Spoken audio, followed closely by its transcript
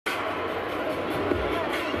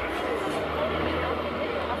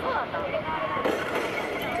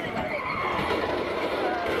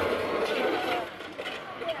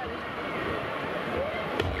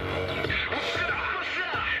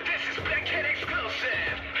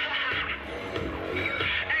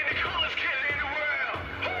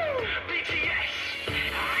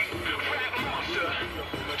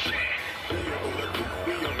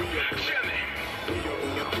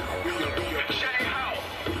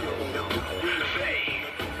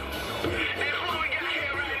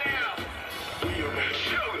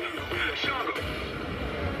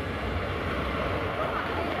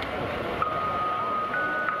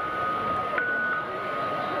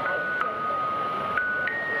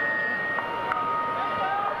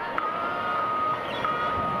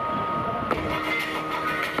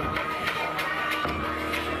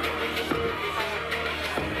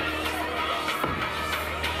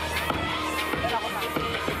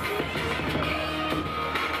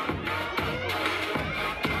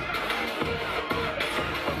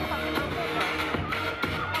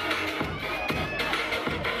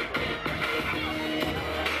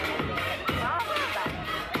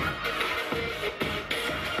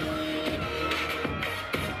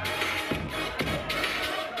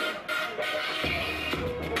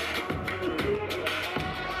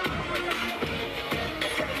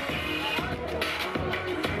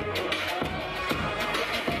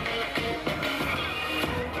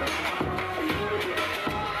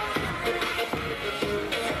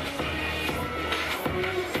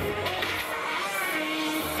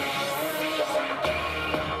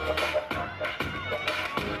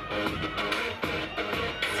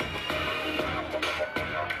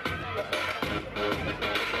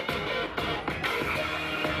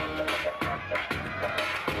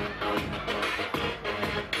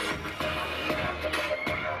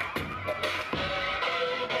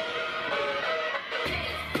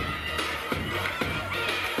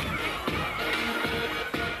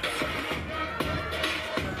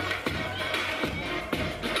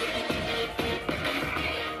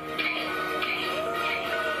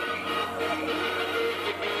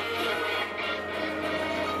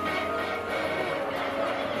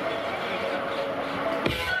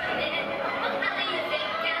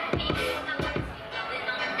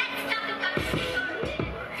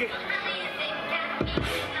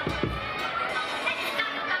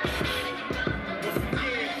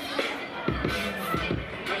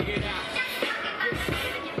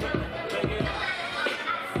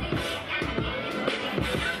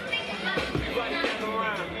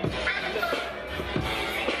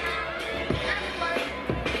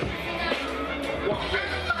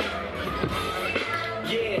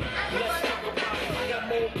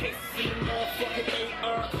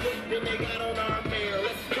Then they got on our mayor.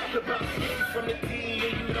 Let's talk about getting from the D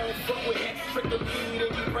and you don't fuck with that trick of lead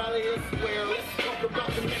and you probably a square. Let's talk about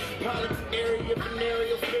the metropolitan area,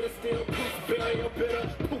 venereal, bitter, still proof, burial, bitter,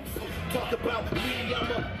 poops. Talk about me,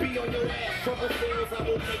 I'ma be on your ass. Trouble fails, I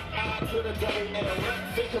will make odds with a double L.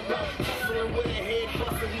 Think about hustling with a head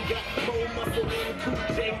hustle. We got more muscle than Cool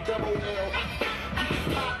J double L.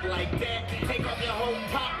 Pop like that, take off your whole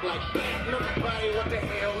top like that. Nobody, what the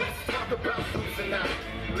hell? Let's talk about cruising now.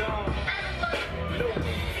 No.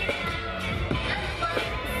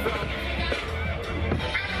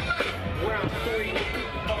 Round 3,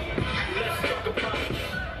 let's talk about it.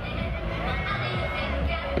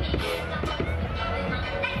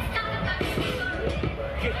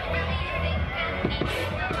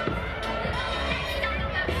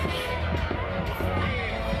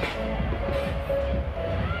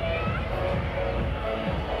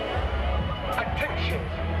 Attention,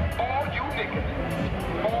 all you niggas,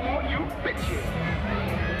 all you bitches.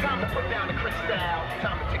 Time to put down the crystal,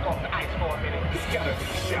 time to take off the ice for a minute. It's gotta be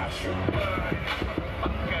shot, you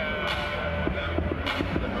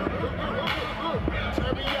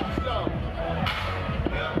turn me up slow.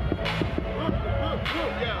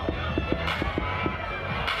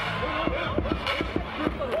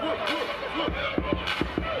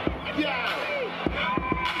 Yo,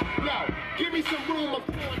 give me some room, I'm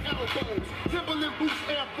throwing elbows. Timberland boots,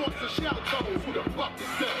 Air Force, and shell toes. Who the fuck is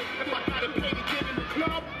that? If I gotta pay to get in the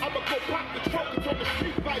club, I'ma go pop the trunk and turn the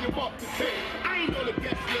street volume up to 10. I ain't on the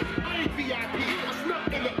guest list, I ain't VIP. I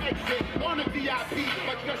snuck in the exit on the VIP.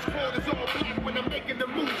 My dress code is all black when I'm making the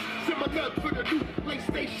move. Similar to the new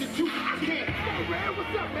PlayStation 2. I can't. Yo, man,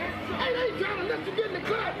 what's up, man? Hey, they ain't trying to let you get in the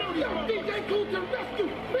club. Yo, DJ Cool to the rescue.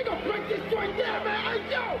 We gon' break this joint down, man. Hey,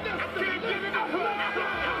 yo, I can't get it up.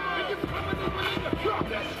 Niggas coming in the truck.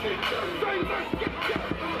 Let's get dirty. Say, let's get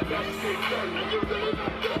dirty. Let's get dirty. And you really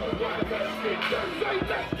not doing what? Let's get dirty. Say,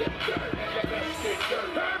 let's get dirty. Let's get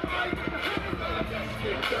dirty. Everybody in the house. Let's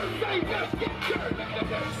get dirty. Say, let's get dirty.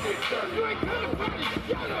 Let's get dirty. You ain't kind of party.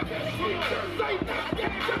 Shut up. Let's get dirty. Say, let's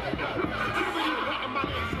get dirty. I'm really hot in my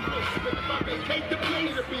legs and lips. But if I vacate the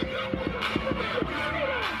place to be.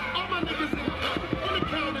 All my niggas in the club. On the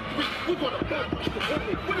count of 3, we gonna bump with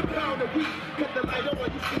a pound of weed. Cut the light on,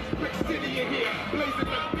 you see Brick City in here. Blazing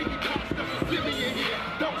like Biggie Pop, stuff is Jimmy in here.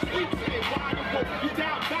 Don't sleep, stay wide awake.